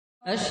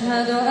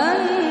أشهد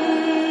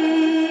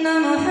أن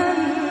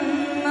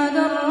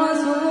محمدًا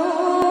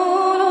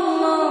رسول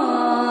الله.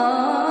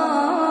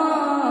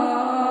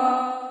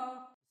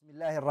 بسم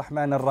الله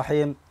الرحمن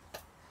الرحيم.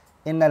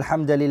 إن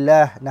الحمد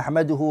لله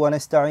نحمده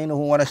ونستعينه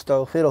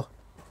ونستغفره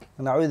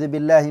ونعوذ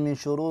بالله من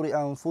شرور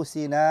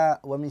أنفسنا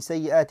ومن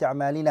سيئات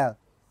أعمالنا.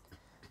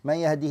 من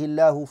يهده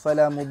الله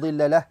فلا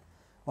مضل له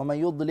ومن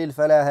يضلل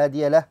فلا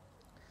هادي له.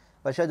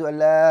 وأشهد أن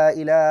لا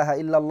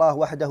إله إلا الله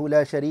وحده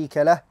لا شريك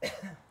له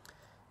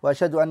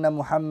وأشهد أن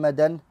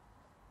محمدًا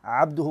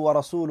عبده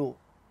ورسوله.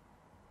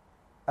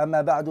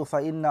 أما بعد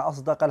فإن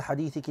أصدق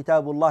الحديث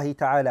كتاب الله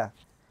تعالى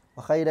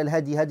وخير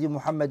الهدي هدي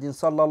محمد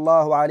صلى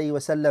الله عليه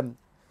وسلم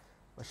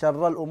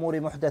وشر الأمور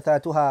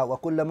محدثاتها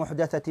وكل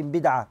محدثة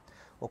بدعة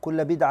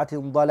وكل بدعة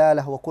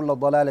ضلالة وكل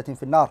ضلالة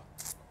في النار.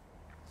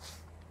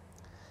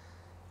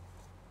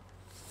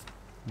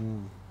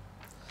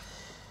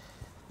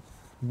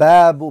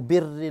 باب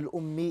بر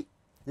الأم.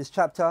 This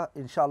chapter,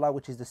 inshallah,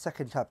 which is the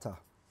second chapter,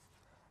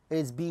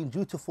 is being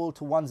dutiful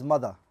to one's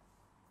mother.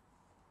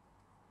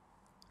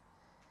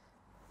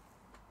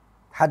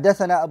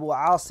 حدثنا أبو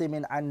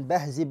عاصم عن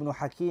بهز بن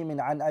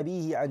حكيم عن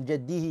أبيه عن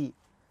جده.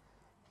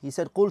 He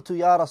said, قلت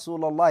يا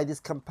رسول الله. This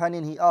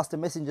companion, he asked the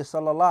Messenger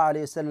صلى الله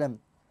عليه وسلم,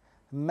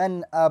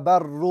 من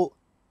أبر.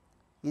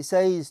 He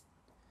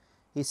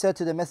said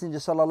to the Messenger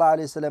صلى الله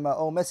عليه وسلم,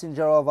 O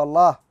Messenger of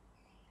Allah,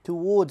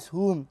 towards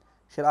whom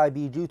should I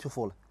be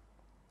dutiful?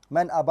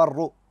 من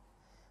أبر.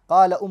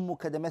 قال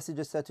أمك. The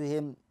Messenger said to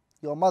him,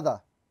 your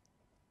mother.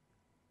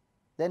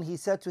 Then he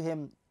said to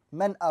him,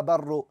 Man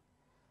abarru,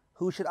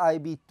 who should I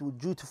be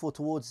dutiful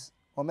towards,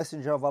 O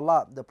Messenger of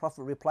Allah? The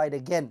Prophet replied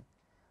again,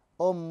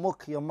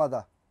 Ummuk, your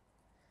mother.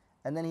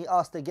 And then he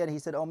asked again, he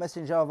said, O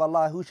Messenger of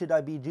Allah, who should I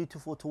be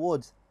dutiful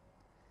towards?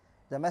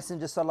 The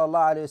Messenger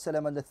sallallahu alayhi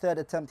wasallam, on the third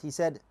attempt, he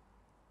said,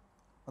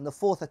 on the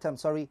fourth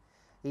attempt,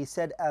 he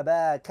said,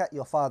 Abaka,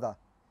 your father.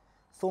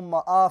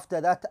 Thumma, after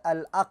that,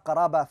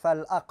 al-aqraba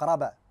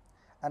fal-aqraba.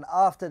 And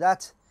after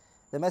that,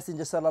 the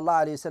Messenger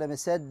sallallahu alayhi wasallam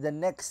said, the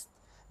next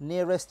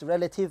nearest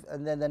relative,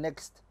 and then the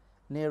next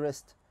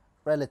nearest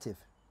relative.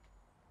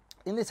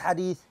 In this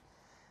hadith,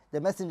 the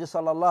Messenger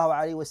sallallahu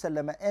alayhi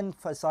wasallam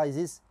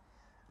emphasizes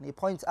and he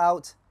points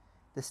out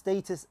the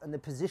status and the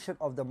position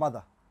of the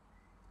mother.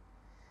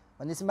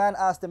 When this man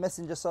asked the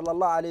Messenger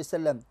sallallahu alayhi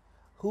wasallam,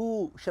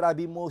 who should I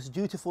be most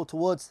dutiful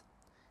towards?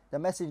 The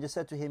Messenger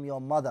said to him, your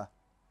mother.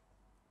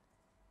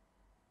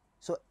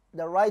 So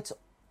the right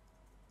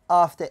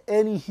after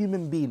any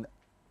human being,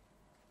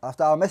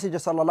 after our Messenger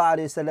sallallahu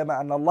alayhi wasallam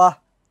and Allah,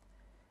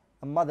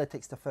 a mother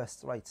takes the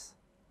first rights.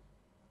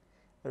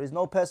 There is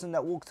no person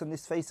that walks on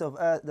this face of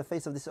earth, the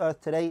face of this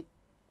earth today,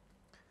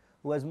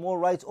 who has more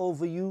rights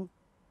over you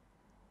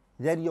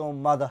than your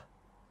mother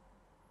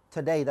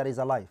today that is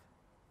alive.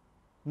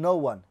 No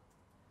one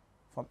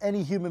from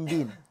any human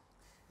being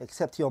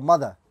except your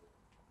mother.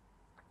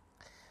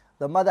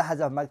 The mother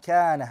has a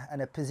makana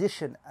and a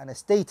position and a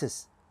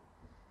status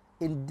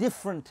in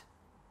different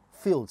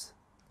fields,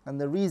 and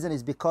the reason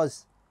is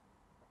because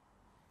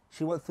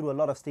she went through a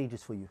lot of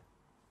stages for you.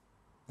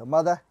 Your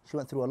mother, she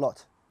went through a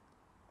lot.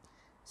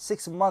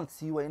 6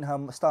 months you were in her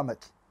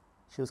stomach.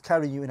 She was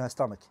carrying you in her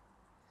stomach.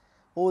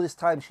 All this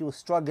time she was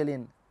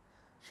struggling.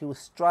 She was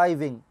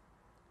striving.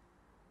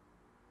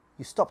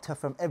 You stopped her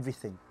from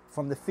everything.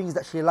 From the things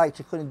that she liked,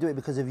 she couldn't do it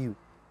because of you.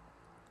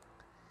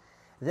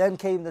 Then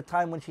came the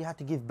time when she had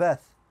to give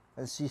birth,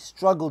 and she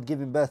struggled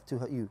giving birth to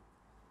you.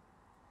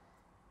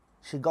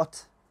 She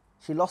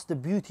lost the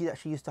beauty that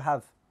she used to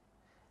have.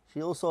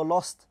 She also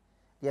lost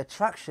the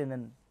attraction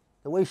and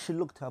the way she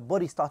looked. Her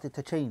body started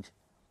to change.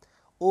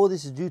 All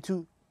this is due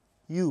to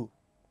you.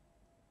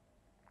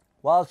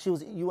 While you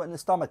were in the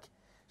stomach,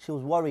 she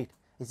was worried.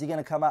 Is he going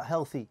to come out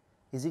healthy?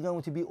 Is he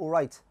going to be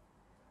alright?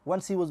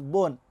 Once he was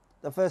born,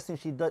 the first thing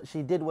she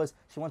did was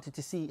she wanted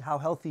to see how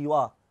healthy you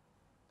are,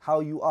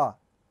 how you are.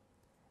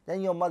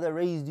 Then your mother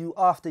raised you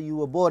after you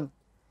were born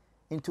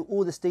into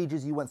all the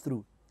stages you went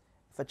through.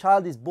 If a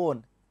child is born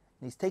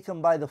and he's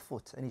taken by the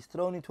foot and he's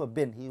thrown into a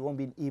bin, he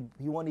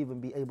won't even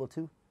be able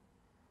to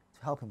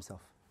help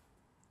himself.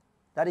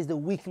 That is the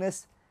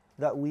weakness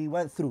that we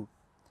went through.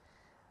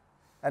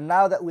 And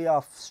now that we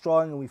are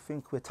strong and we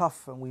think we're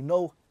tough and we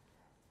know,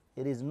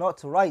 it is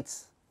not right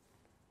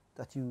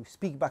that you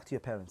speak back to your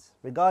parents,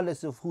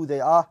 regardless of who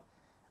they are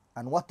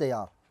and what they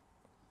are.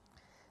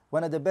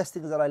 One of the best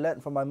things that I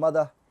learned from my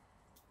mother,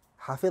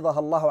 Hafidhaha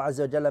Allahu Azza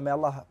wa Jalla, may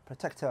Allah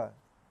protect her,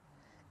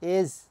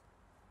 is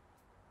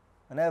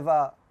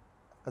whenever,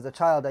 as a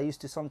child, I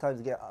used to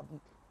sometimes get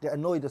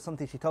annoyed at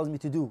something she tells me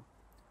to do,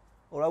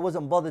 or I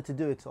wasn't bothered to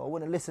do it, or I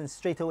wouldn't listen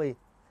straight away,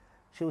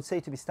 she would say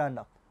to me, stand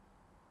up.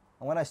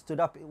 And when I stood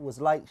up, it was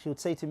like she would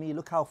say to me,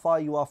 look how far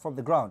you are from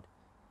the ground.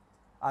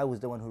 I was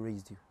the one who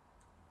raised you.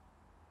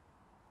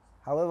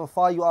 However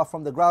far you are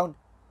from the ground,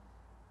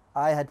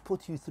 I had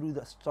put you through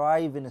the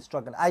striving and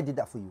struggle. I did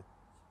that for you.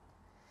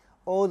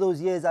 All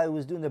those years I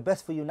was doing the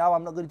best for you, now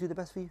I'm not going to do the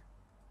best for you.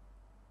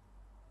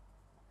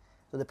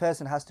 So the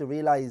person has to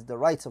realize the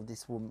rights of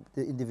this woman,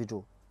 the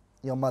individual,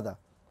 your mother.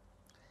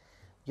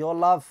 Your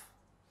love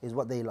is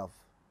what they love.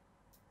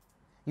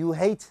 You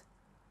hate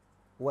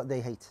what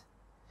they hate.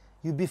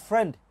 You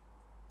befriend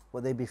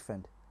what they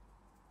befriend.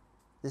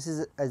 This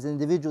is, as an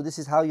individual, this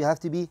is how you have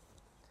to be.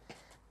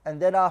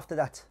 And then after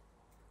that,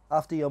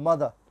 after your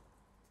mother,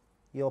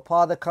 your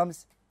father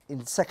comes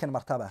in second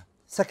martaba,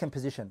 second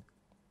position.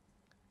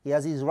 He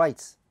has his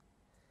rights.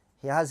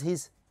 He has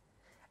his,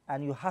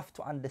 and you have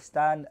to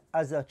understand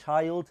as a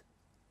child,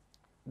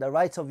 the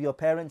rights of your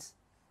parents,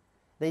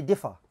 they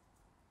differ.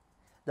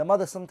 The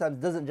mother sometimes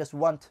doesn't just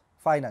want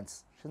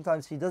finance.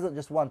 Sometimes she doesn't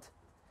just want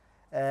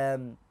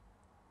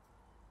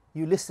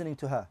you listening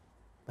to her,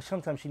 but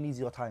sometimes she needs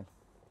your time.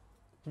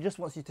 She just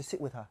wants you to sit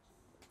with her,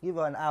 give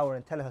her an hour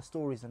and tell her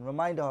stories and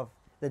remind her of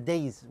the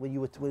days when you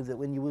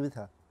were with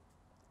her.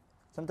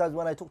 Sometimes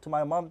when I talk to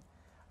my mom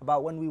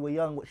about when we were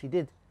young, what she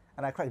did,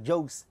 and I crack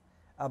jokes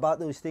about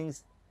those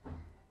things,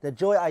 the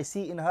joy I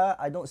see in her,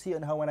 I don't see it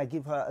in her when I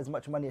give her as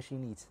much money as she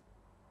needs.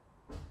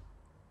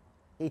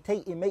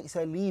 It makes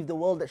her leave the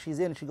world that she's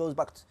in. She goes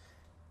back to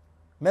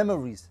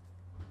memories.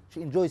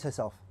 She enjoys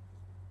herself.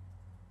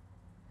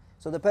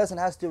 So the person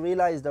has to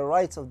realize the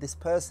rights of this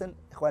person.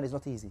 Ikhwan, is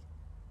not easy.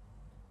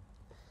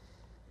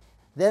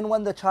 Then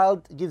when the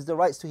child gives the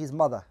rights to his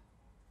mother,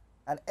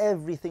 and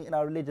everything in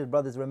our religion,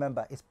 brothers,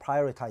 remember, is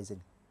prioritizing.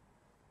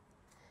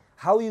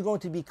 How are you going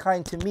to be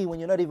kind to me when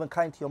you're not even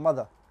kind to your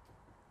mother?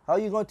 How are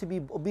you going to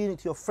be obedient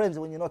to your friends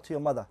when you're not to your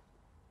mother?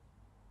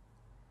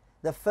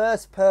 The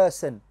first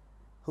person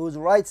whose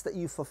rights that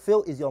you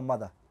fulfill is your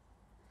mother.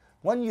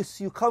 When you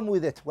come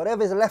with it,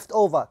 whatever is left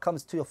over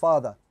comes to your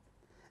father.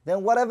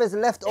 Then whatever is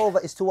left over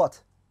is to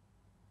what?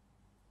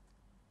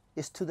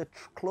 Is to the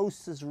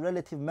closest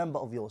relative member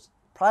of yours.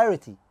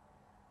 Priority.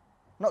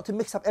 Not to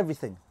mix up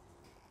everything.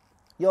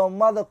 Your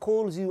mother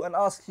calls you and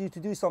asks you to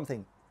do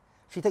something.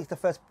 She gets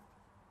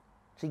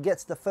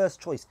the first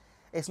choice.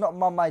 It's not,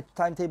 Mom, my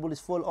timetable is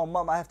full, or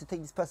Mom, I have to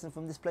take this person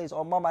from this place,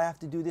 or Mom, I have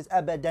to do this,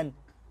 abadan.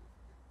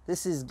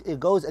 It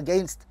goes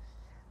against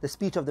the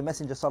speech of the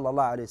Messenger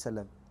sallallahu alaihi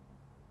wasallam.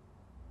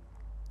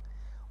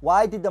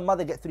 Why did the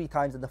mother get 3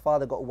 times and the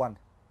father got 1?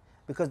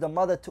 Because the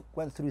mother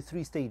went through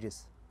 3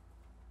 stages.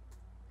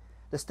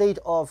 The stage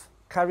of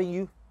carrying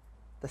you,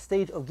 the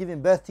stage of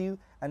giving birth to you,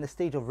 and the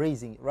stage of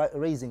raising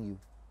you.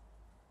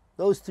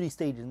 Those 3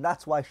 stages, and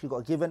that's why she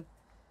got given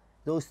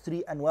those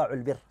 3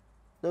 anwa'ul birr,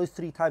 those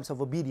 3 types of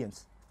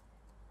obedience.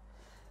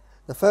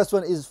 The first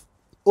one is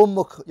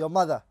ummuk, your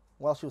mother,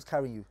 while she was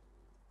carrying you.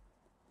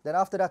 Then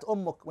after that,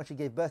 ummuk, when she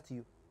gave birth to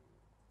you.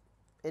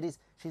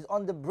 She's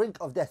on the brink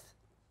of death.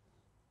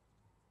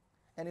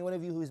 Any one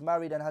of you who is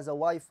married and has a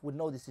wife would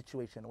know this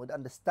situation, would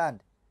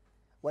understand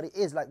what it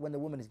is like when the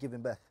woman is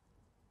giving birth.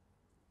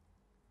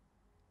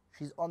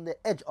 She's on the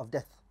edge of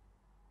death.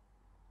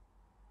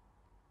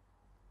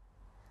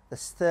 The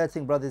third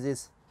thing, brothers,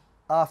 is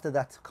after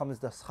that comes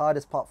the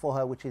hardest part for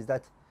her, which is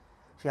that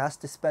she has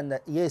to spend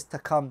the years to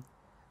come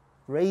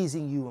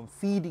raising you and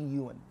feeding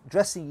you and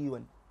dressing you,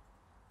 and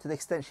to the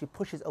extent she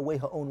pushes away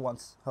her own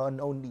wants, her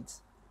own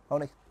needs. I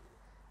want to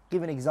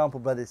give an example,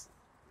 brothers.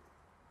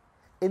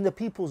 In the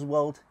people's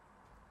world,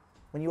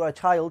 when you are a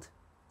child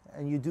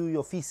and you do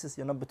your feces,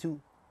 your number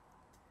 2,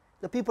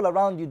 the people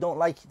around you don't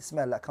like the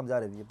smell that comes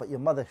out of you, but your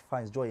mother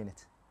finds joy in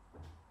it.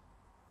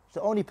 She's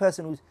the only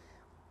person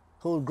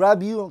who will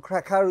grab you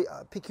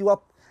and pick you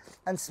up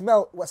and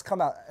smell what's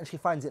come out, and she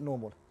finds it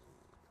normal.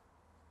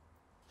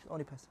 She's the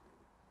only person.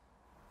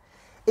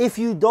 If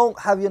you don't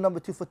have your number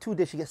 2 for 2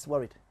 days, she gets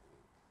worried,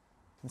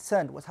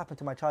 concerned. What's happened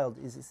to my child?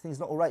 Is things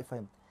not all right for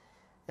him?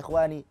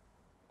 Ikhwani,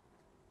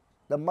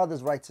 the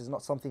mother's rights is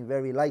not something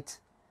very light,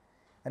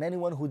 and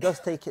anyone who does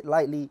take it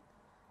lightly,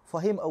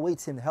 for him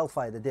awaits him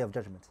hellfire the day of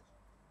judgment.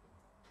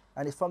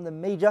 And it's from the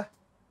major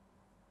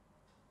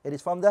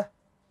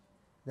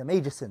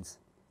sins.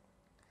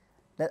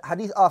 The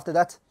hadith after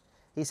that,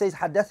 he says,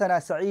 حدثنا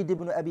سعيد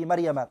بن أبي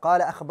مريم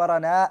قال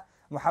أخبرنا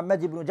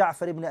محمد بن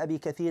جعفر بن أبي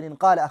كثير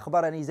قال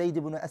أخبرني زيد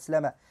بن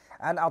أسلم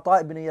عن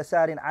عطاء بن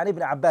يسار عن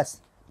ابن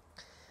عباس.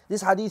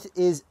 This hadith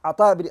is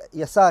Ata ibn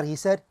Yasar. He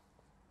said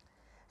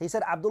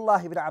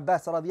Abdullah ibn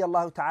Abbas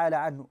radiyallahu ta'ala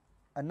anhu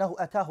أنه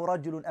أتاه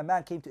رجل, a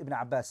man came to Ibn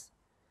Abbas.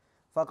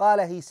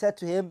 فقال, he said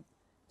to him,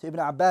 to Ibn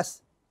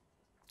Abbas,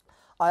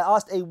 I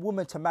asked a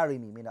woman to marry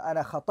me.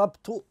 أنا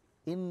خطبت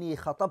إني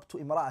خطبت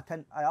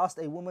امرأة. I asked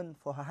a woman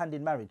for her hand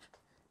in marriage.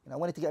 I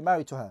wanted to get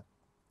married to her.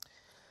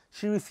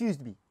 She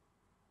refused me.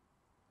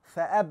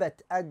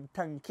 فأبت أن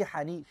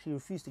تنكحني. She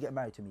refused to get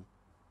married to me.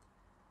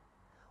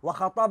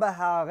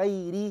 وخطبها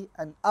غيري,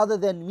 and other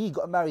than me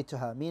got married to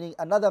her. Meaning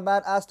another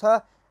man asked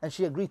her and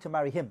she agreed to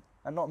marry him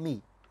and not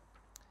me.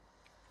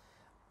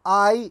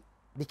 I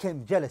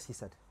became jealous, he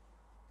said.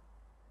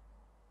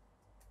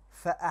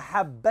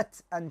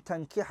 فأحبت أن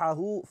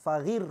تنكحه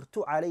فغرت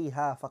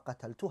عليها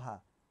فقتلتها.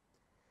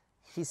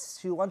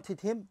 She wanted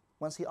him.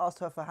 Once he asked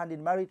her for hand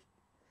in marriage,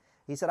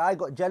 he said, I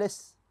got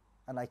jealous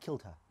and I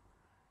killed her.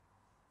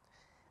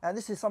 And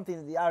this is something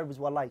that the Arabs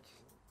were like.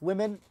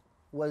 Women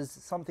was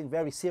something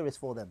very serious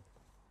for them.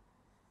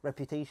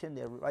 Reputation,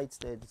 their rights,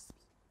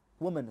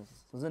 woman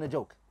wasn't a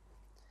joke.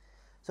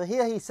 So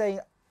here he's saying,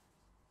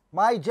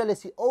 My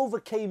jealousy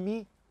overcame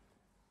me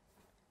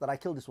that I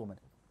killed this woman.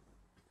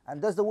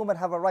 And does the woman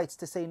have a right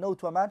to say no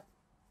to a man?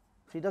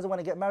 If she doesn't want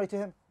to get married to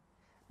him?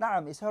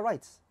 Na'am, it's her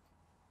rights.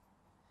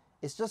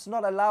 It's just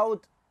not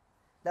allowed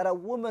that a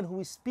woman who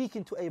is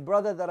speaking to a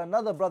brother, that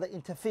another brother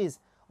interferes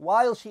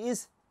while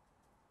she's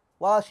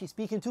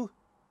speaking to.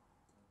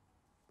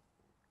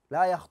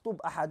 لا يخطب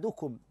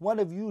أحدكم. One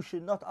of you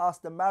should not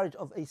ask the marriage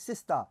of a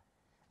sister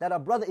that a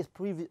brother is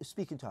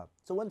speaking to her.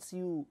 So once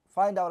you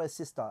find out a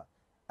sister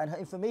and her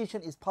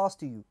information is passed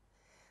to you,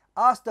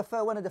 ask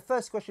one of the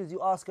first questions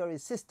you ask her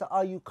is, sister,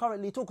 are you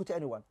currently talking to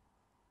anyone?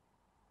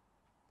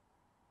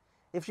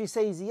 If she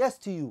says yes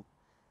to you,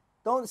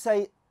 don't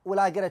say, will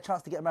I get a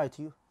chance to get married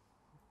to you?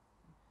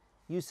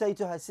 You say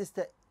to her,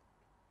 sister,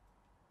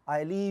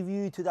 I leave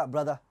you to that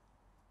brother.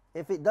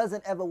 If it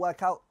doesn't ever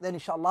work out, then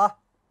inshallah,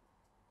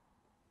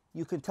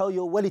 you can tell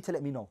your wali to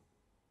let me know.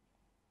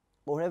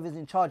 Or whoever's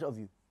in charge of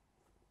you.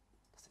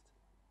 That's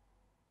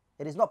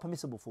it. It is not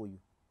permissible for you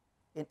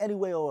in any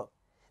way. Or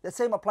the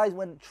same applies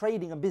when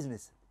trading and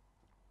business.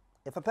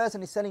 If a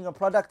person is selling a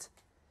product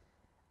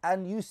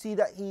and you see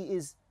that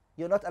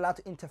you're not allowed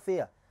to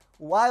interfere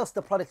whilst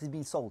the product is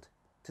being sold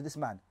to this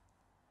man.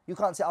 You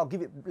can't say, I'll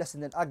give it less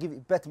than, I'll give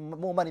it better,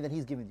 more money than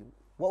he's giving you.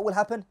 What will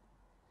happen?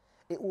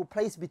 It will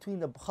place between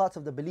the hearts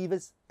of the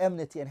believers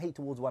enmity and hate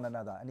towards one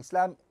another. And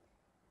Islam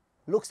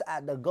looks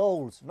at the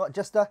goals, not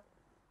just the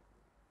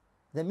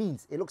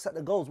means. It looks at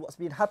the goals. What's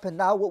been happened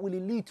now, what will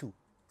it lead to?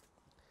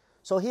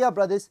 So here,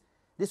 brothers,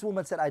 this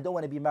woman said, I don't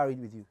want to be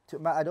married with you.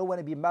 I don't want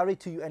to be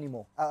married to you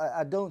anymore.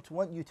 I don't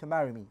want you to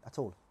marry me at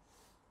all.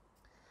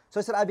 So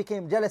he said, I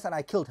became jealous and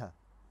I killed her.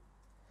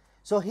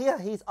 So here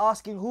he's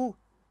asking who?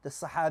 The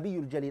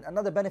Sahabiyul Jaleel.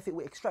 Another benefit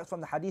we extract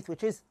from the hadith,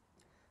 which is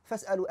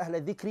فَاسْأَلُوا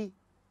أَهْلَ الذِّكْرِ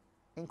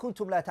إِن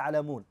كُنْتُمْ لَا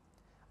تَعْلَمُونَ.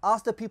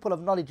 Ask the people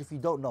of knowledge if you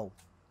don't know.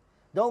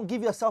 Don't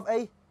give yourself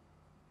a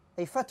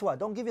fatwa.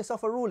 Don't give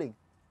yourself a ruling.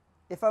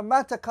 If a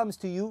matter comes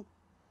to you,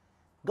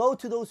 go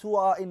to those who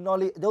are in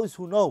knowledge, those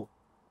who know.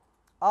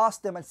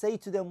 Ask them and say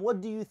to them, what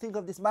do you think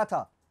of this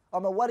matter?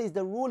 What is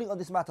the ruling on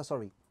this matter,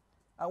 sorry.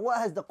 And what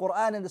has the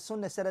Quran and the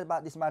Sunnah said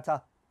about this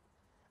matter?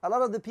 A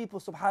lot of the people,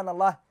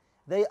 subhanallah,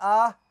 they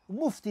are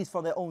muftis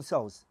for their own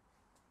selves.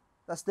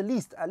 That's the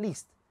least, at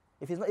least,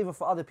 if it's not even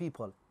for other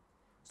people.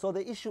 So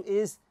the issue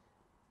is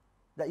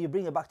that you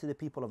bring it back to the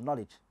people of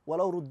knowledge.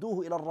 وَلَوْ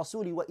رُدُّوهُ إِلَى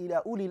الرَّسُولِ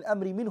وَإِلَى أُولِي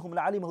الْأَمْرِ مِنْهُمْ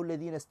لَعَلِمَهُ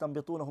الَّذِينَ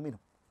يَسْتَنبِطُونَهُ مِنْهُمْ.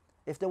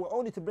 If they were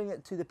only to bring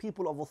it to the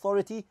people of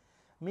authority,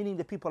 meaning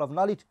the people of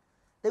knowledge,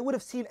 they would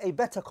have seen a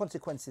better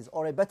consequences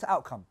or a better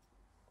outcome.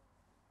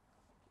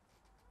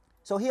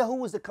 So here, who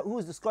was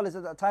the scholars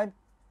at that time?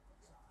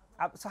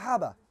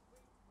 Sahaba,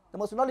 the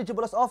most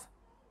knowledgeable of.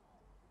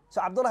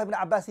 So Abdullah ibn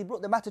Abbas, he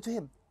brought the matter to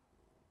him.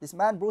 This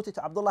man brought it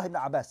to Abdullah ibn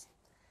Abbas.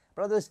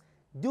 Brothers,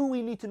 do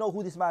we need to know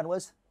who this man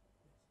was?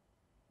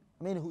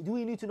 I mean, do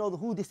we need to know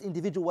who this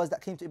individual was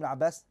that came to Ibn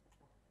Abbas?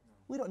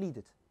 We don't need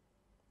it.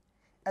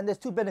 And there's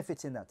two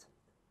benefits in that.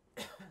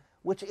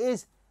 Which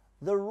is,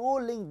 the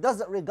ruling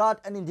doesn't regard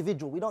an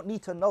individual. We don't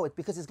need to know it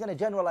because it's going to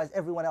generalize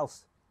everyone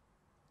else.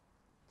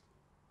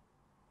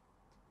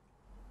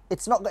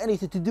 It's not got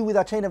anything to do with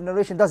our chain of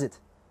narration, does it?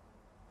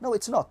 No,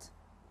 it's not.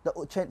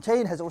 The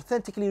chain has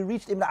authentically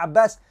reached Ibn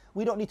Abbas.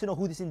 We don't need to know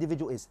who this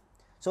individual is.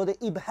 So the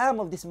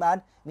ibham of this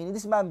man, meaning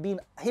this man being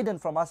hidden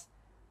from us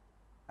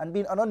and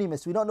being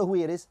anonymous, we don't know who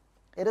it is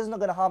not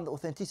going to harm the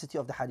authenticity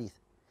of the hadith.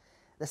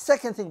 The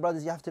second thing,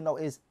 brothers, you have to know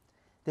is,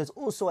 there's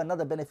also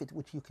another benefit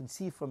which you can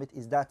see from it,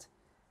 is that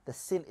the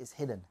sin is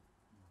hidden.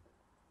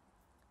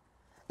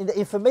 And the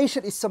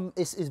information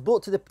is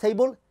brought to the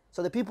table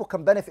so the people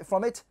can benefit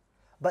from it,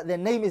 but their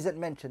name isn't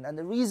mentioned. And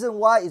the reason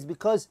why is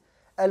because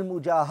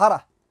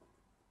al-mujahara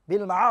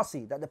bil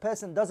ma'asi, that the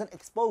person doesn't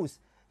expose,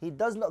 he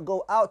does not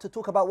go out to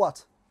talk about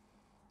what?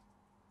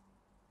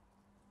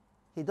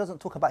 He doesn't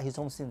talk about his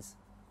own sins.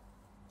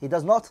 He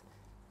does not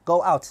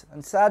go out.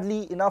 And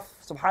sadly enough,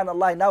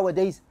 subhanallah,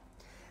 nowadays,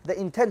 the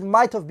intent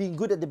might have been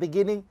good at the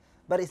beginning,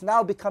 but it's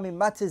now becoming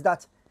matters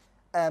that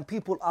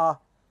people are.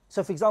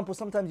 So for example,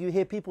 sometimes you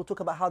hear people talk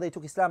about how they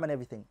took Islam and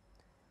everything.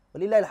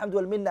 Walillahi alhamdu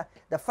wal minna,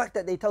 the fact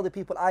that they tell the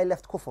people, I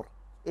left kufr,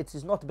 it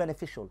is not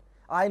beneficial.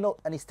 I know,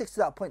 and he sticks to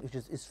that point, which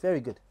is very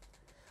good.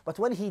 But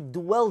when he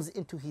dwells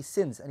into his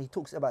sins and he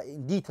talks about it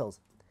in details,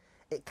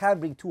 it can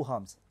bring two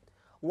harms.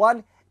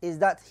 One is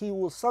that he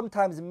will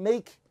sometimes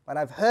make, and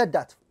I've heard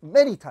that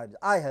many times,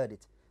 I heard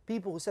it,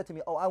 people who said to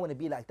me, oh, I want to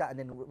be like that, and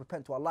then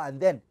repent to Allah and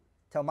then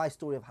tell my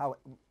story of how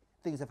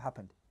things have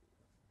happened.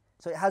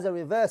 So it has a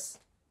reverse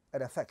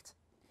effect.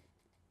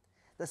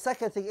 The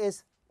second thing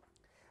is,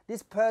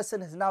 this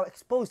person has now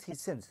exposed his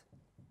sins.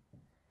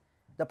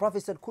 The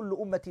Prophet said, كُلُّ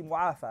أُمَّتي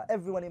مُعَافَى.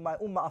 Everyone in my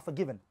ummah are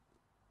forgiven.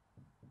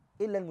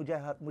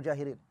 إِلَّا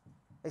الْمُجَاهِرِينَ.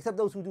 Except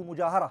those who do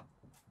mujahara,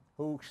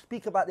 who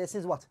speak about their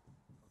sins, what?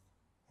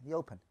 In the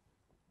open.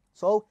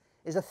 So,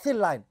 it's a thin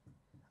line.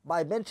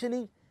 By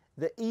mentioning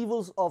the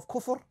evils of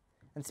kufr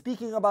and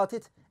speaking about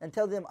it and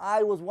tell them,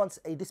 I was once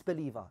a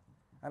disbeliever.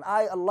 And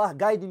Allah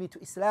guided me to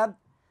Islam.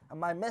 And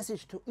my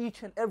message to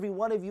each and every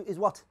one of you is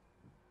what?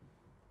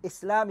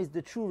 Islam is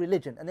the true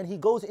religion. And then he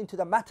goes into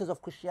the matters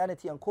of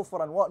Christianity and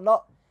kufr and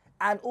whatnot,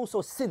 and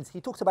also sins. He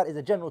talks about it as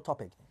a general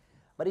topic,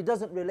 but he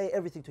doesn't relate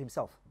everything to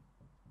himself.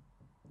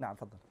 Na'am,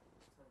 faddal.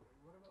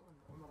 What about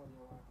when Umar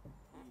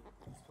he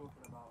was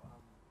talking about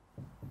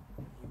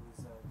he was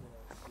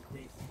the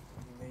date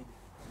he made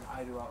an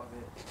idol out of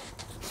it,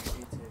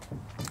 he ate it.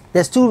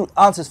 There's two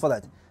answers for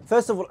that.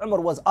 First of all,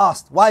 Umar was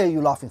asked, why are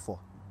you laughing for?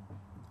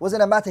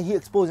 Wasn't a matter he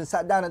exposed and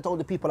sat down and told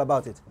the people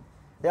about it.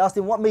 They asked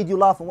him, what made you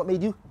laugh and what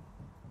made you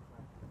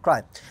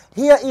cry?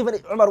 Here, even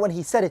Umar, when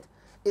he said it,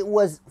 it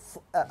was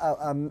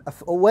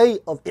a way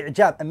of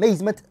i'jab,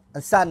 amazement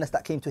and sadness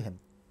that came to him,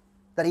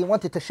 that he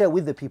wanted to share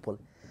with the people.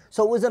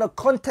 So it was in a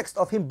context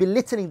of him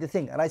belittling the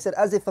thing. And I said,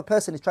 as if a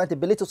person is trying to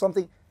belittle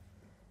something.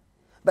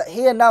 But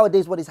here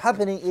nowadays what is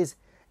happening is,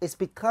 it's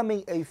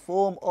becoming a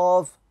form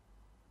of,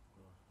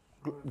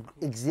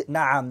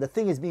 the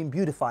thing is being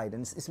beautified,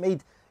 and it's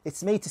made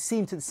to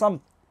seem to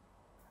some,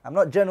 I'm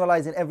not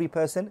generalizing every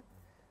person.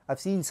 I've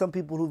seen some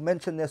people who've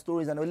mentioned their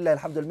stories, and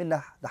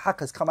alhamdulillah, the haqq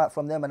has come out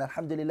from them, and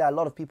alhamdulillah, a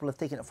lot of people have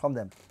taken it from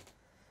them.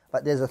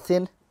 But there's a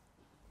thin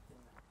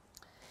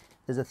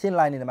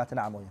line in the matter.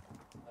 Na'am.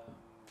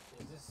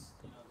 Is this,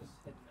 this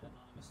hidden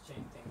anonymous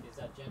chain thing, is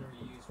that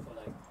generally used for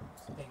like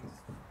things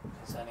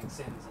concerning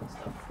sins and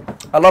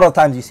stuff? A lot of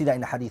times you see that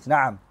in the hadith.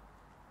 Na'am.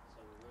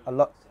 A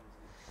lot.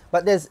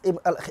 But there's Imam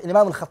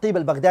al-Khatib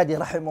al-Baghdadi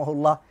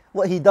rahimahullah.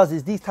 What he does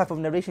is these type of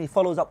narration, he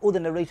follows up all the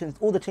narrations,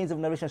 all the chains of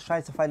narrations,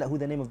 tries to find out who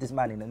the name of this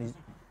man is,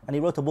 and he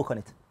wrote a book on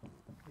it.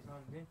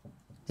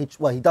 He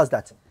does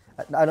that.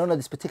 I don't know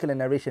this particular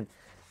narration.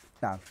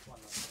 Nah. You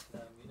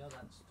know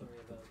that story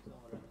about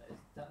Umar,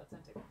 is that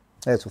authentic?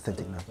 It's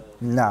authentic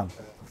now.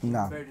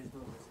 Nah.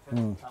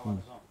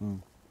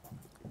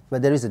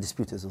 But there is a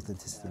dispute as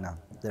authenticity now.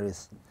 There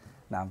is.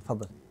 Nah,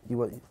 fadl. So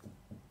what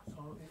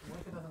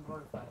if it doesn't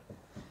glorify it?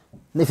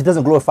 If it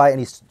doesn't glorify it and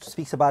he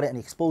speaks about it and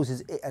he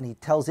exposes it and he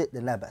tells it,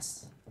 then la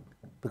bas.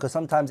 Because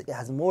sometimes it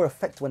has more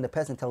effect when the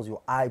person tells you,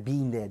 I've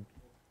been there.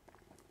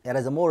 It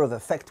has a more of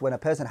effect when a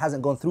person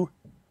hasn't gone through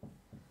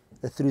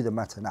the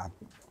matter. Nah.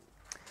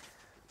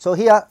 So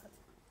here,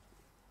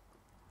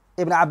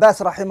 Ibn Abbas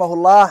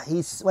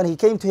rahimahullah, when he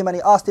came to him and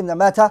he asked him the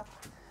matter,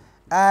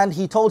 and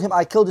he told him,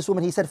 I killed this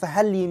woman, he said,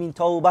 فَهَلِّي مِن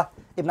تَوْبَةٍ.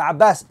 Ibn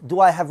Abbas, do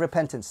I have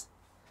repentance?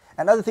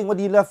 Another thing, what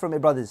do you learn from it,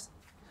 brothers?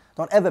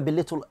 Don't ever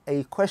belittle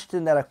a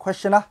question that a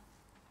questioner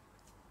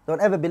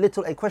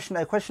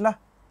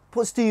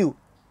puts to you.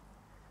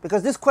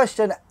 Because this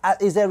question,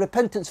 is there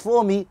repentance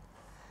for me?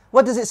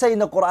 What does it say in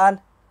the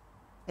Quran?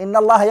 Inna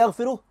Allah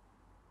yaghfiru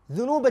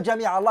dhunuba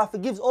jami'a. Allah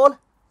forgives all.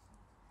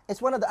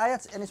 It's one of the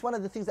ayats, and it's one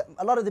of the things that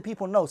a lot of the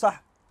people know. Sah.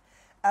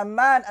 A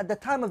man at the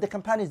time of the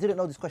companions didn't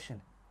know this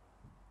question.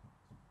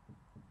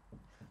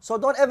 So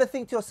don't ever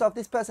think to yourself,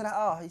 this person,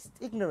 he's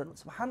ignorant.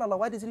 Subhanallah,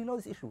 why doesn't he know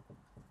this issue?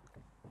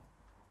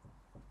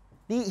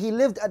 He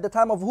lived at the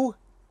time of who?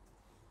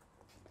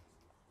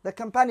 The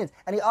companions.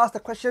 And he asked a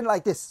question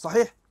like this,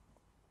 sahih?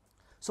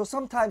 So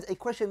sometimes a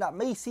question that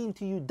may seem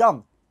to you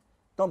dumb,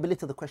 don't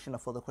belittle the questioner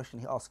for the question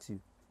he asks you.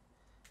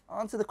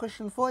 Answer the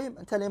question for him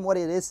and tell him what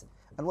it is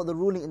and what the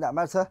ruling in that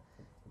matter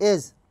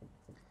is.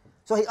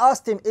 So he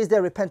asked him, is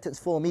there repentance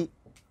for me?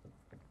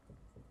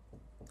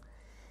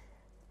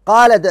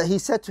 He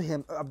said to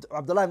him,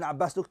 Abdullah ibn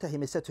Abbas looked at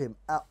him and said to him,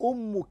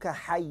 أَأُمُّكَ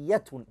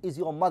حَيَّةٌ. Is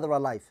your mother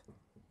alive?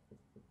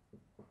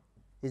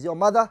 Is your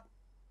mother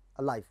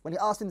alive? When he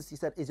asked him this, he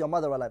said, is your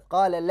mother alive?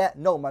 قال لا,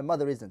 no, my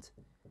mother isn't.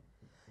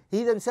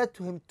 He then said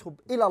to him, تُبْ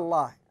إِلَى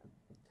اللَّهِ.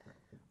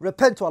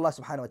 Repent to Allah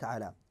subhanahu wa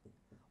ta'ala.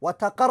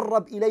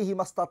 وَتَقَرَّبْ إِلَيْهِ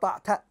مَا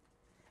اسْتَطَعْتَ.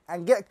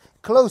 And get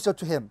closer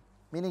to him.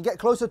 Meaning get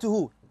closer to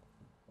who?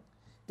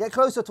 Get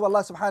closer to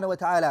Allah subhanahu wa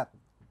ta'ala.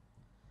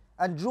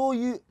 And draw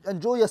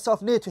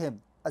yourself near to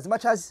him as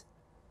much as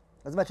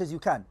you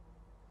can.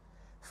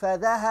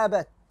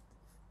 فذهبت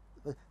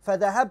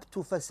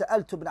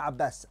فسألت ابن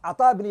عباس.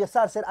 Ata ibn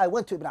Yasar said, I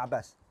went to Ibn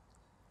Abbas.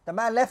 The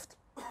man left.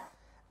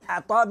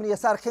 Ata ibn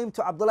Yasar came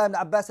to Abdullah ibn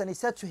Abbas and he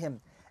said to him,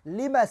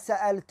 لِمَا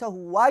سَأَلْتَهُ.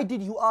 Why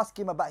did you ask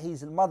him about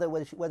his mother,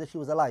 whether she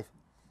was alive?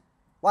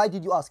 Why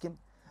did you ask him?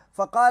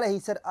 فقال, he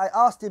said, I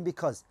asked him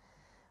because.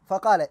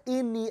 فقال,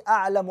 إِنِّي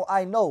أَعْلَمُ.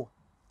 I know.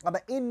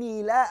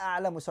 إِنِّي لَا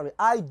أَعْلَمُ. Sorry,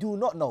 I do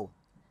not know.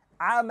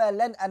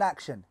 عَمَلًا, an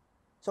action.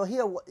 So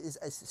here is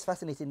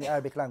fascinating in the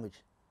Arabic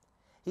language.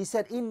 He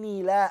said,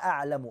 Inni la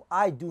a'lamu.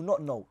 I do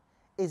not know.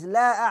 Is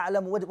la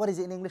a'lamu, what is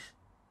it in English?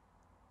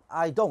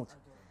 I don't.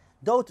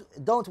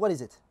 Don't, what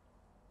is it?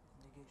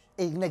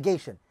 Negation. A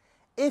negation.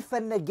 If a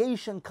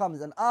negation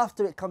comes and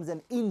after it comes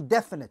an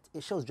indefinite,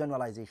 it shows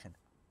generalization.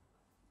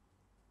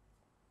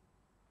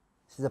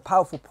 This is a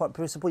powerful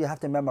principle you have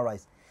to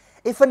memorize.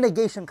 If a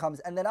negation comes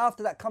and then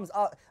after that comes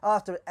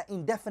after an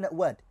indefinite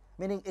word,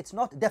 meaning it's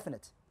not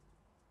definite,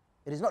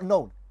 it is not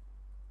known,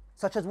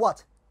 such as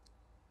what?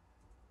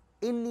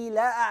 Inni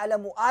la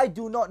a'lamu. I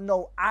do not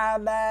know.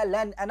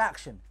 Amalan, an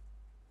action.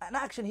 An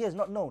action here is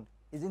not known.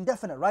 It's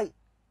indefinite, right?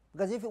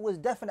 Because if it was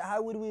definite,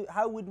 how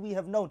would we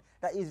have known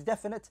that it's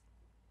definite?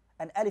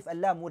 An alif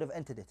and lam would have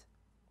entered it.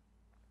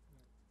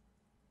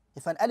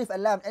 If an alif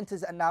and lam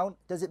enters a noun,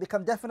 does it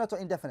become definite or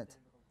indefinite?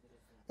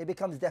 It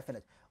becomes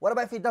definite. What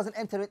about if it doesn't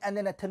enter it and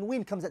then a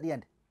tanween comes at the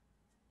end?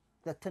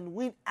 The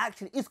tanween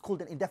actually is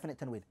called an indefinite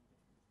tanween.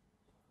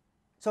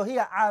 So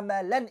here,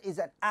 amalan is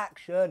an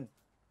action.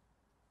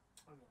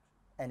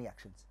 Any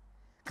actions.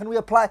 Can we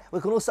apply? We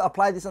can also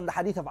apply this on the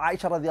hadith of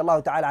Aisha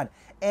radiallahu ta'ala.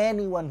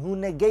 Anyone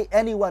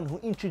who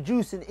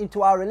introduces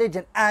into our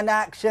religion an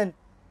action.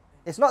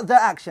 It's not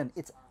the action,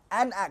 it's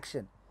an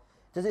action.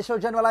 Does it show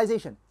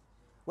generalization?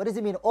 What does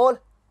it mean? All?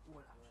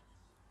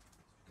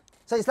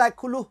 So it's like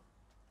kullu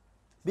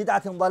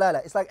bid'atin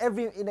dalala. It's like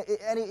every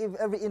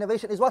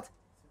innovation is what?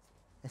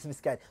 It's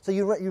misguided. So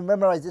you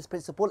memorize this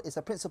principle. It's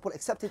a principle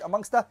accepted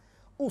amongst the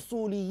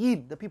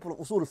usuliyin, the people of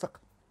usul fiqh.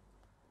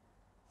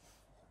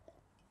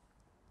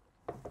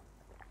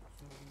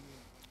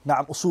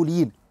 Na'am,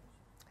 usuliyin.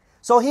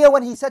 So here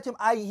when he said to him,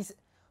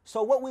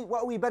 so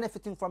what are we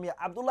benefiting from here?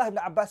 Abdullah ibn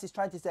Abbas is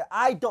trying to say,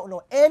 I don't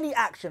know any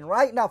action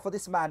right now for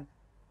this man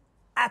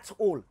at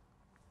all.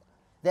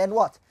 Then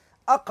what?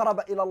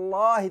 أقرب إلى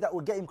الله, that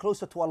will get him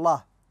closer to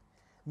Allah.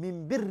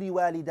 من بر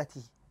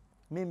والدته.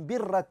 من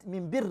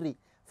بر,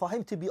 for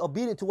him to be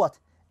obedient to what?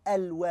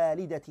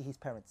 الوالدة, his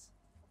parents.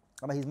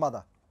 His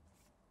mother.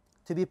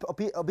 To be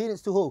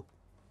obedient to who?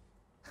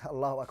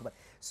 Allahu Akbar.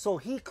 So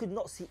he could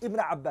not see Ibn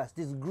Abbas,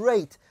 this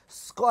great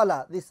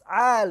scholar, this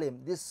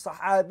alim, this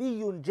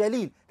sahabiyun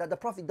jaleel, that the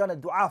Prophet done a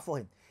dua for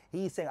him.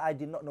 He's saying, I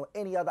did not know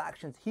any other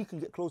actions he can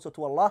get closer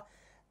to Allah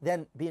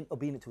than being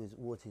obedient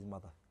towards his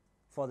mother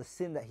for the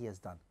sin that he has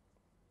done.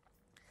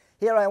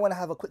 Here I want to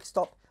have a quick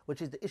stop,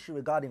 which is the issue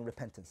regarding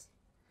repentance.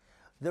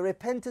 The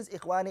repentance,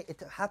 ikhwani,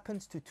 it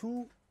happens to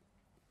two,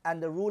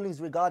 and the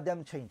rulings regarding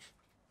them change.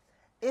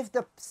 If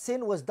the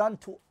sin was done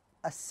to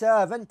a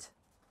servant,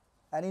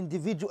 an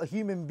individual, a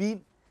human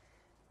being,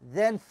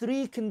 then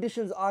 3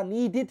 conditions are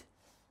needed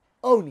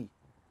only.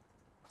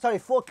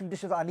 4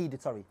 conditions are needed,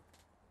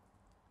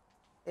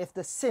 If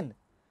the sin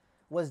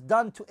was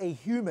done to a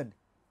human,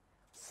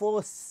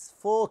 4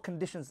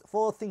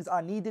 things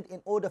are needed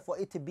in order for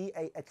it to be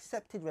an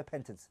accepted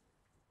repentance.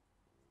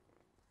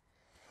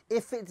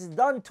 If it's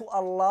done to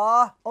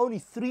Allah, only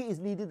 3 is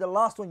needed. The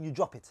last one, you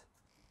drop it.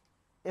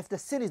 If the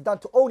sin is done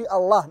to only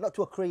Allah, not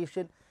to a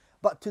creation,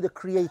 but to the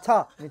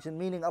Creator,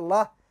 meaning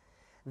Allah,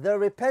 the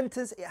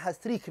repentance, it has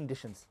 3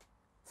 conditions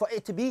for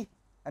it to be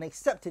an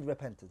accepted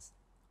repentance.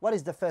 What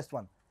is the first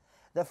one?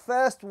 The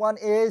first one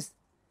is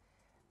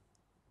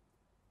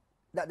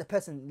that the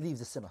person leaves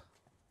the sinner.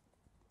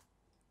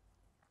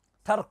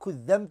 Tarku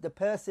dhanb, the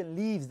person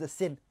leaves the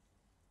sin.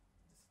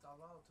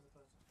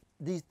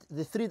 The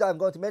 3 that I'm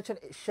going to mention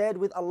is shared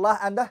with Allah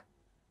and the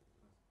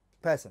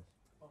person.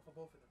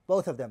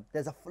 Both of them.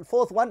 There's a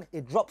 4th one,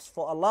 it drops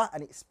for Allah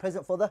and it's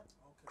present for the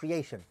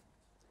creation.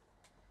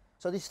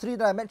 So these 3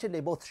 that I mentioned, they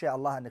both share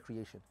Allah and the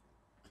creation.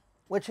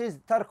 Which is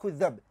tarku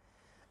dhanb.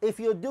 If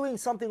you're doing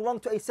something wrong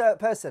to a certain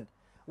person,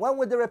 when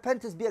would the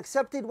repentance be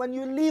accepted? When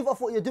you leave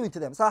off what you're doing to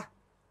them, sah?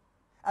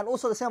 And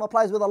also the same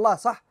applies with Allah,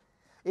 sah?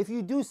 If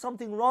you do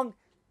something wrong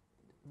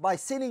by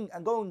sinning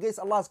and going against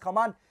Allah's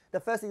command,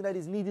 the first thing that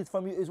is needed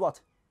from you is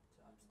what?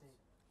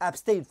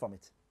 Abstain from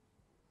it.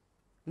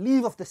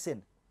 Leave off the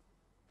sin.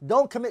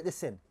 Don't commit the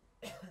sin.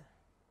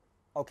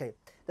 Okay.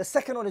 The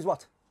second one is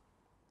what?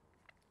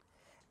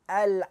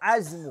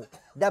 Al-azmu.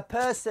 The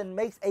person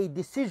makes a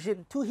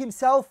decision to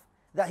himself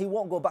that he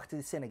won't go back to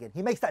the sin again.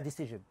 He makes that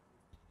decision.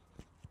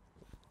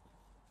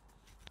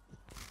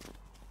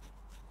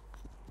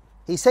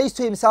 He says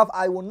to himself,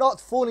 I will not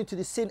fall into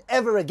this sin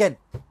ever again.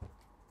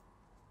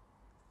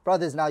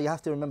 Brothers, now you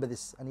have to remember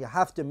this and you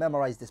have to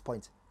memorize this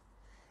point.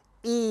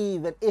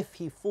 Even if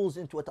he falls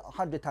into it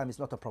 100 times, it's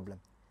not a problem.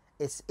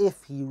 It's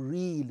if he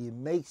really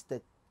makes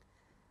the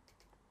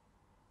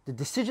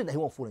decision that he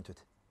won't fall into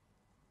it.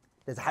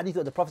 There's a hadith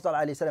where the Prophet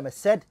ﷺ has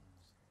said,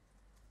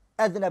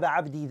 أذنب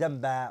عبدي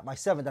ذنبا, my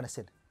servant done a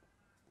sin.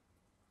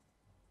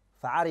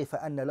 فعرف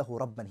أن له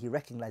ربا, he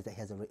recognized that he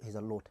has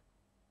a Lord.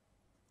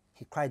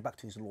 He cried back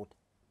to his Lord.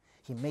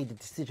 He made the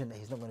decision that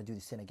he's not going to do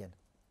this sin again.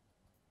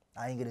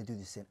 I ain't going to do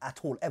this sin at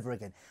all, ever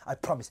again. I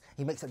promise.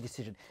 He makes that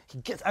decision. He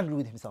gets angry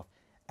with himself.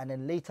 And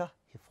then later,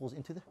 he falls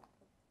into the...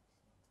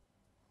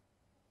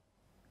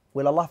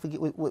 Will Allah forgive?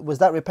 Was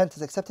that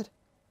repentance accepted?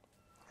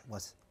 It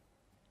was.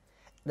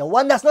 The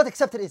one that's not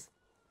accepted is,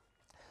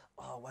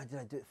 oh, why did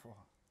I do it for?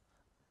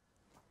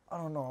 I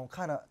don't know, I'm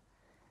kind of,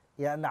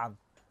 na'am.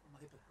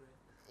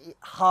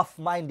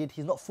 Half-minded,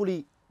 he's not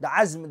fully, the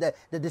azm,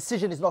 the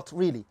decision is not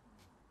really.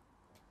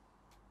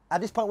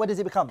 At this point, where does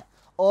it become?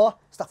 Or,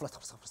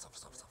 astaghfirullah.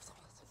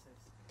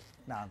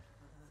 Na'am.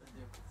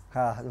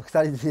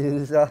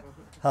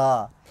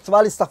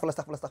 Somali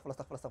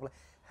astaghfirullah.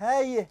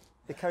 Hey,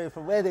 they carry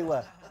from where they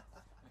were.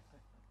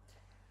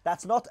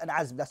 That's not an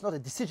azm, that's not a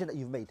decision that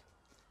you've made.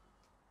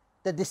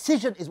 The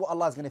decision is what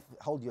Allah is going to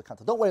hold you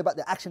accountable. Don't worry about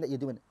the action that you're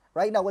doing.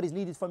 Right now, what is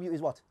needed from you is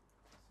what?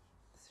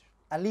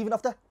 And leaving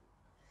after?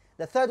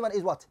 The third one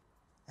is what?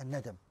 And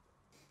nadam.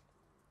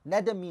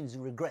 Nadam means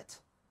regret.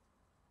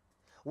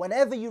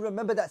 Whenever you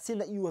remember that sin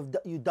that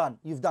you've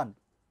done,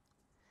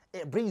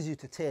 it brings you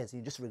to tears.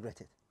 You just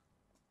regret it.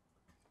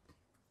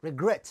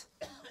 Regret.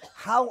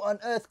 How on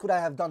earth could I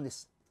have done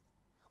this?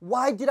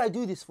 Why did I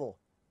do this for?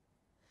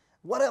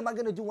 What am I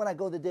going to do when I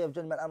go the day of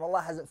judgment and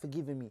Allah hasn't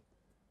forgiven me?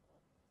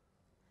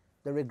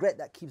 The regret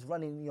that keeps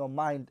running in your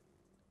mind,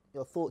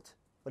 your thought.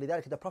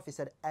 The Prophet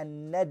said,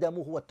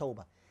 "An-nadamu huwa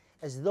tawbah,"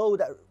 as though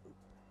that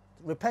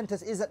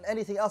repentance isn't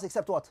anything else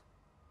except what?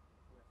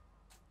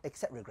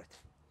 Except regret.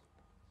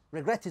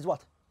 Regret is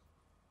what?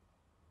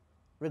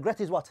 Regret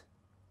is what?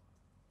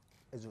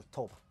 Is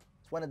tawbah.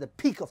 It's one of the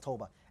peak of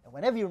tawbah. And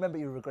whenever you remember,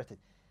 you regret it.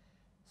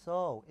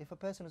 So, if a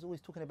person is always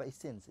talking about his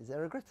sins, is there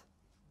a regret?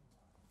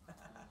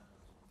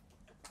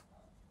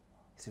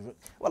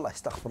 Wallah,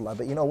 astaghfirullah,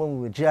 but you know, when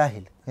we were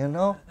jahil, you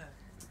know,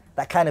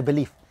 that kind of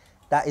belief,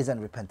 that isn't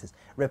repentance.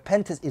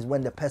 Repentance is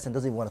when the person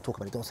doesn't even want to talk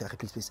about it. Don't say,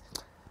 please, please.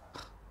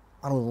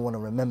 I don't even want to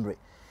remember it.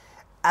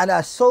 And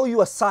I show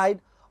you a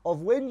side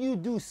of when you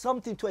do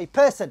something to a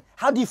person,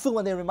 how do you feel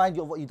when they remind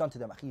you of what you've done to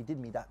them? You did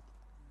me that.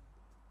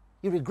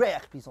 You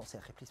regret, please don't say,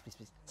 please, please,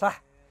 please. Sah.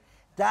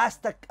 That's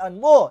the, and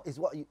more is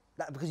what you,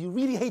 that, because you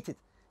really hate it.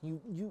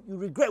 You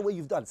regret what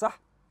you've done, sah.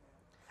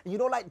 And you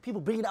don't like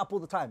people bringing it up all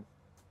the time.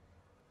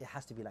 It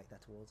has to be like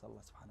that towards Allah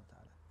subhanahu wa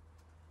ta'ala.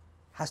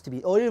 Has to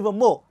be, or even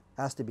more,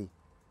 has to be.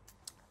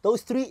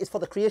 Those three is for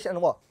the creation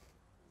and what?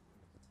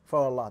 For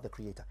Allah, the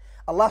creator.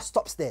 Allah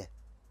stops there.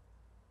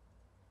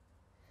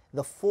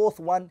 The fourth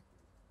one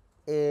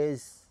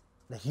is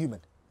the human.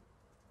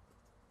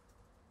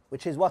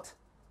 Which is what?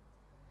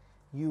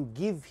 You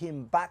give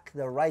him back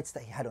the rights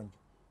that he had on you.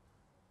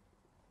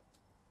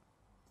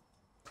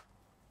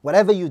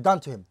 Whatever you've done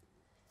to him.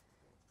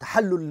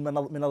 تحلل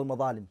من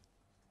المظالم.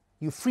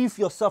 You free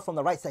yourself from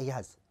the rights that he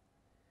has.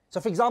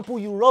 So for example,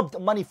 you robbed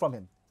money from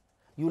him.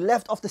 You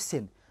left off the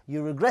sin.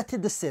 You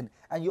regretted the sin.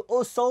 And you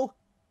also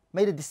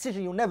made a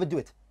decision you'll never do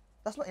it.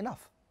 That's not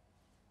enough.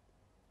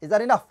 Is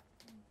that enough?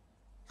 You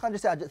can't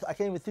just say, I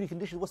came with three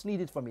conditions. What's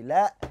needed from me?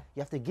 La, you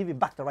have to give him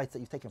back the rights that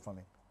you've taken from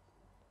him.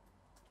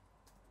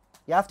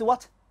 You have to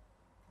what?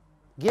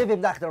 Give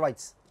him back the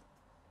rights.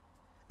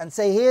 And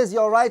say, here's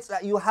your rights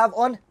that you have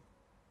on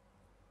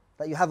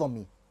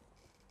me.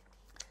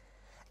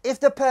 If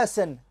the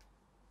person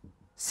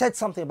said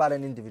something about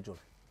an individual,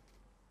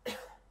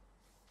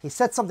 he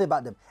said something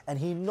about them, and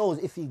he knows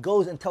if he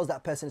goes and tells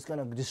that person it's going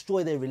to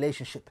destroy their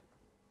relationship,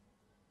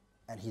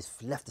 and he's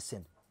left the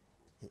sin,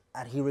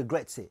 and he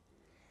regrets it,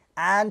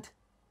 and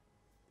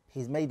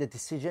he's made a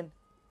decision,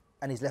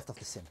 and he's left off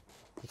the sin.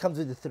 He comes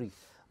with the three.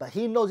 But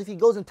he knows if he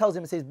goes and tells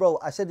him and says, bro,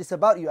 I said this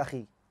about you,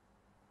 akhi.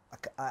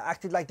 I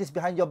acted like this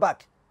behind your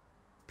back.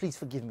 Please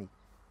forgive me.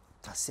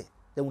 That's it.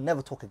 They will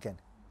never talk again.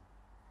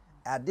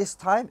 At this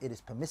time, it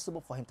is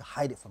permissible for him to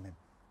hide it from him.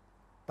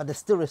 But the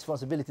still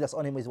responsibility that's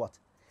on him is what?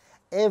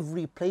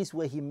 Every place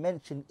where he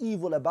mentioned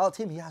evil about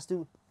him, he has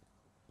to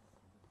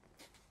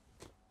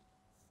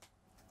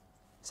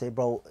say,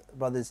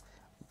 brothers,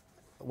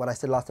 what I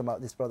said last time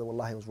about this brother,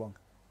 wallahi, was wrong.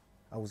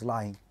 I was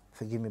lying.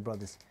 Forgive me,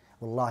 brothers.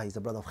 Wallahi, he's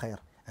a brother of khair.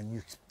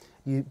 And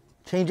you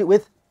change it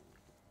with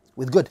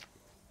good.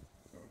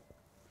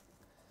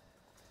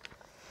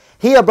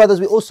 Here, brothers,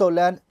 we also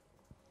learn,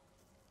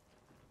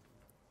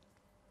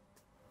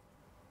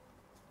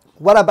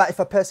 what about if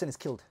a person is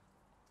killed?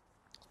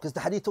 Because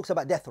the hadith talks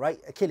about death, right?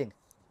 A killing.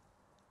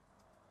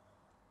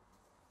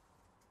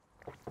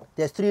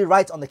 There's three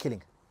rights on the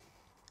killing.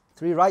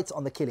 Three rights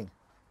on the killing.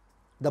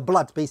 The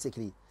blood,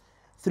 basically.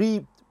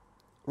 Three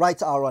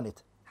rights are on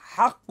it.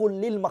 حَقٌّ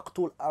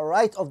لِلْمَقْتُولِ, a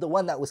right of the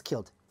one that was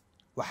killed.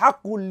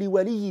 وَحَقٌّ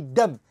لِوَلِيِّ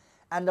الدَّمِ,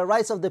 and the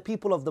rights of the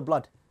people of the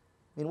blood.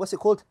 I mean, what's it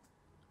called?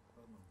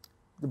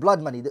 The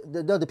blood money.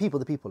 The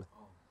people.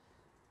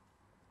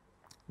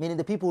 Meaning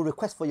the people who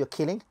request for your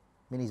killing,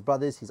 meaning his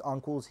brothers, his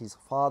uncles, his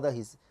father,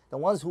 the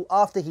ones who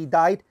after he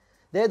died,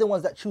 they're the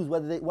ones that choose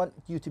whether they want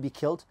you to be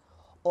killed,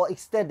 or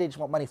instead they just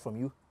want money from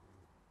you.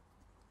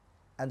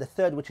 And the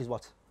third, which is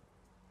what?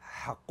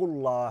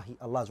 Haqqullahi,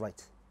 Allah's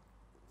right.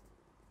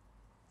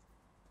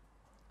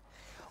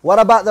 What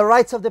about the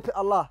rights of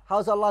Allah?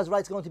 How's Allah's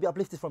rights going to be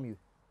uplifted from you?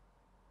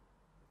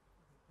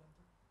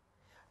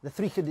 The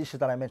three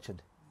conditions that I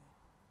mentioned.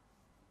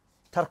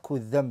 Tarku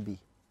dhanbi.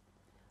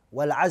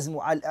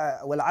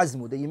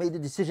 Wal-azmu, that you made the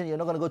decision you're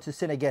not going to go to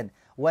sin again.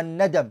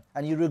 Wal-nadam,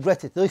 and you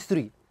regret it. Those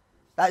three.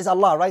 That is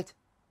Allah, right?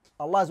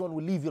 Allah is one who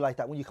will leave you like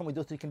that when you come with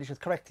those three conditions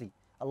correctly.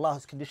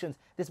 Allah's conditions.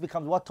 This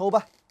becomes what?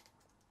 Tawbah?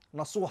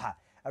 Nasuha.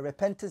 A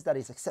repentance that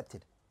is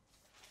accepted.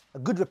 A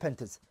good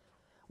repentance.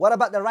 What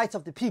about the rights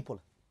of the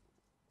people?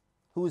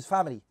 Whose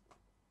family?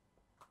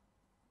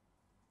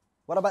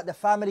 What about the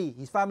family,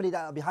 his family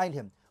that are behind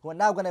him, who are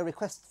now going to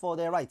request for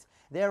their rights?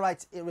 Their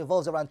rights, it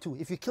revolves around two.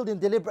 If you killed him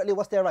deliberately,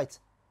 what's their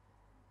rights?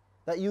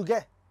 That you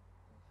get.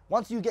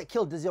 Once you get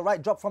killed, does your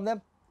right drop from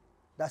them?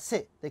 That's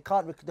it. They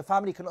can't. The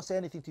family cannot say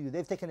anything to you.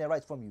 They've taken their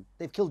rights from you.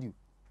 They've killed you.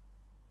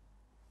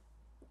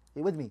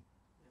 You with me?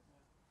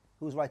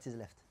 Whose right is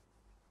left?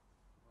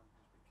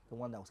 The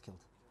one that was killed.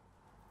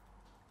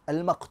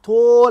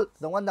 Al-Maqtul,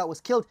 the one that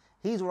was killed,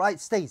 his right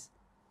stays.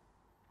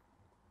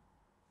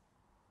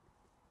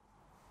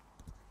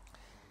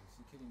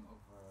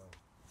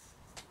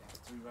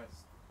 Three rights.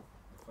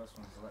 The first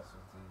one is the rights of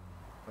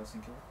the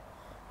person killed.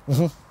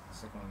 Mhm. The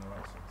second one, the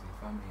rights of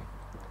the family.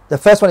 The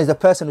first one is the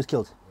person who's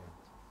killed.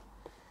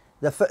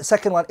 The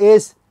second one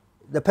is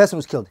the person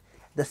who's killed.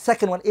 The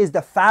second one is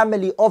the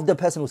family of the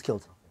person who's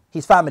killed.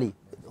 His family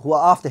who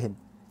are after him.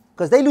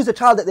 Because they lose a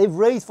child that they've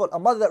raised for, a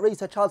mother that raised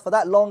her child for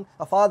that long,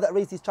 a father that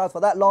raised his child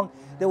for that long.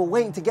 They were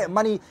waiting to get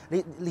money,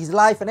 his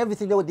life and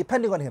everything. They were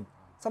depending on him.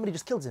 Somebody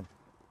just kills him.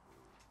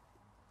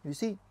 You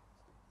see?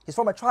 He's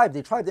from a tribe.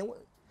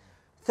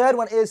 Third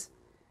one is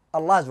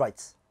Allah's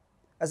rights.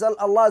 As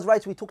Allah's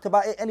rights, we talked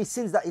about it. Any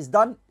sins that is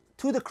done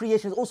to the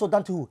creation is also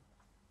done to who?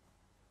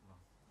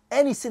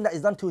 Any sin that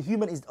is done to a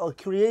human or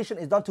creation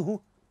is done to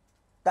who?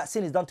 That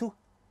sin is done to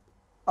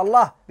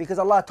Allah. Because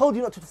Allah told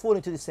you not to fall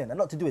into this sin and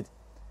not to do it.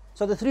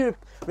 So the three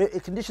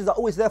conditions are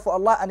always there for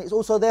Allah, and it's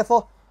also there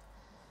for.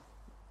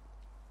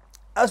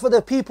 As for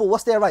the people,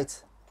 what's their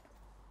rights?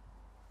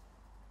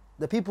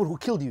 The people who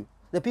killed you,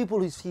 the people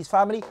his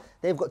family,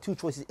 they've got two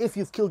choices. If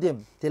you've killed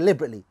him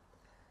deliberately,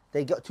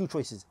 they got two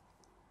choices.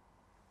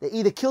 They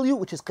either kill you,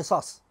 which is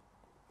qisas.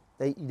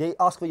 They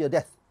ask for your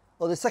death.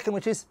 Or the second,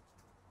 which is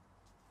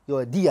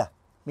your diya,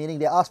 meaning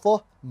they ask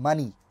for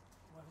money.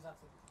 What is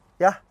accident?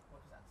 Yeah?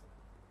 What is accident?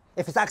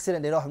 If it's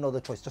accident, they don't have no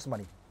other choice, just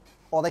money.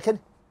 Or they can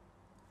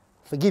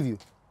forgive you.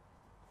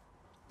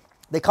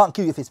 They can't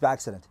kill you if it's by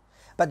accident.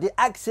 But the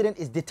accident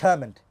is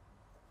determined.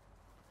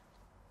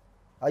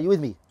 Are you with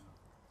me?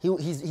 He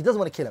doesn't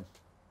want to kill him.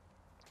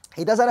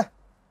 He doesn't.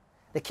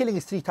 The killing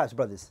is three types,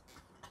 brothers.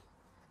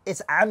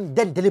 It's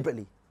amdan,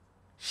 deliberately.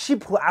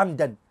 Shibhu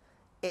amdan.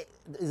 It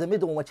is a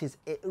middle one, which is,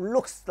 it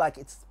looks like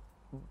it's,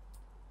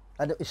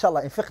 and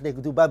inshallah in fiqh they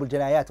do Babul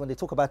Janayat, when they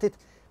talk about it,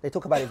 they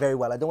talk about it very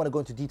well. I don't want to go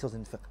into details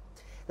in fiqh.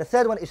 The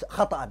third one is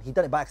khata'an. He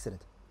done it by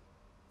accident.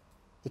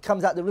 He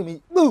comes out the room,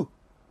 he boo,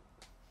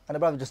 and the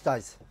brother just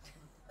dies.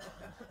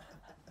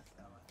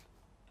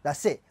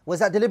 That's it. Was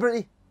that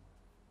deliberately?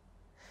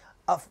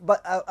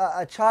 But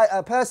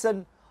a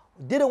person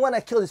didn't want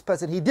to kill this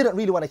person. He didn't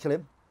really want to kill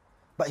him,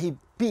 but he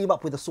beat him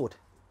up with a sword,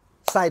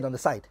 side on the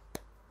side,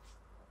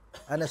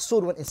 and the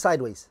sword went in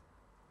sideways.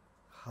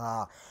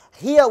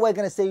 Here we're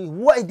going to say,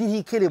 what did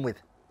he kill him with?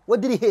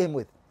 What did he hit him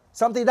with?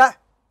 Something that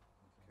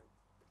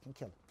can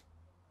kill.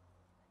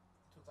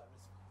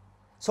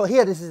 So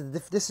here, this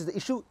is the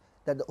issue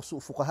that the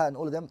usul fuqaha and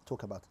all of them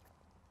talk about.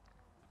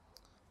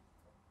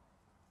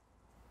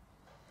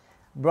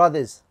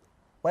 Brothers,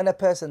 when a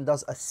person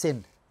does a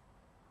sin,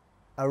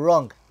 a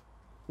wrong,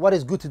 what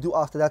is good to do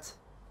after that?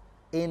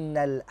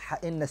 إِنَّ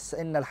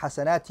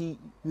الْحَسَنَاتِ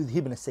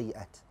يُذْهِبْنَ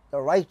السَّيِّئَاتِ. The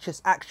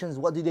righteous actions,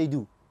 what do? They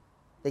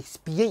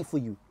expiate for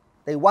you.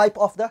 They wipe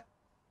off the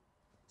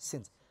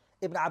sins.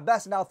 Ibn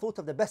Abbas now thought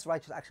of the best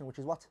righteous action, which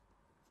is what?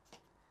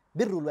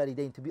 Birrul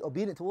walidain, to be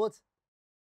obedient towards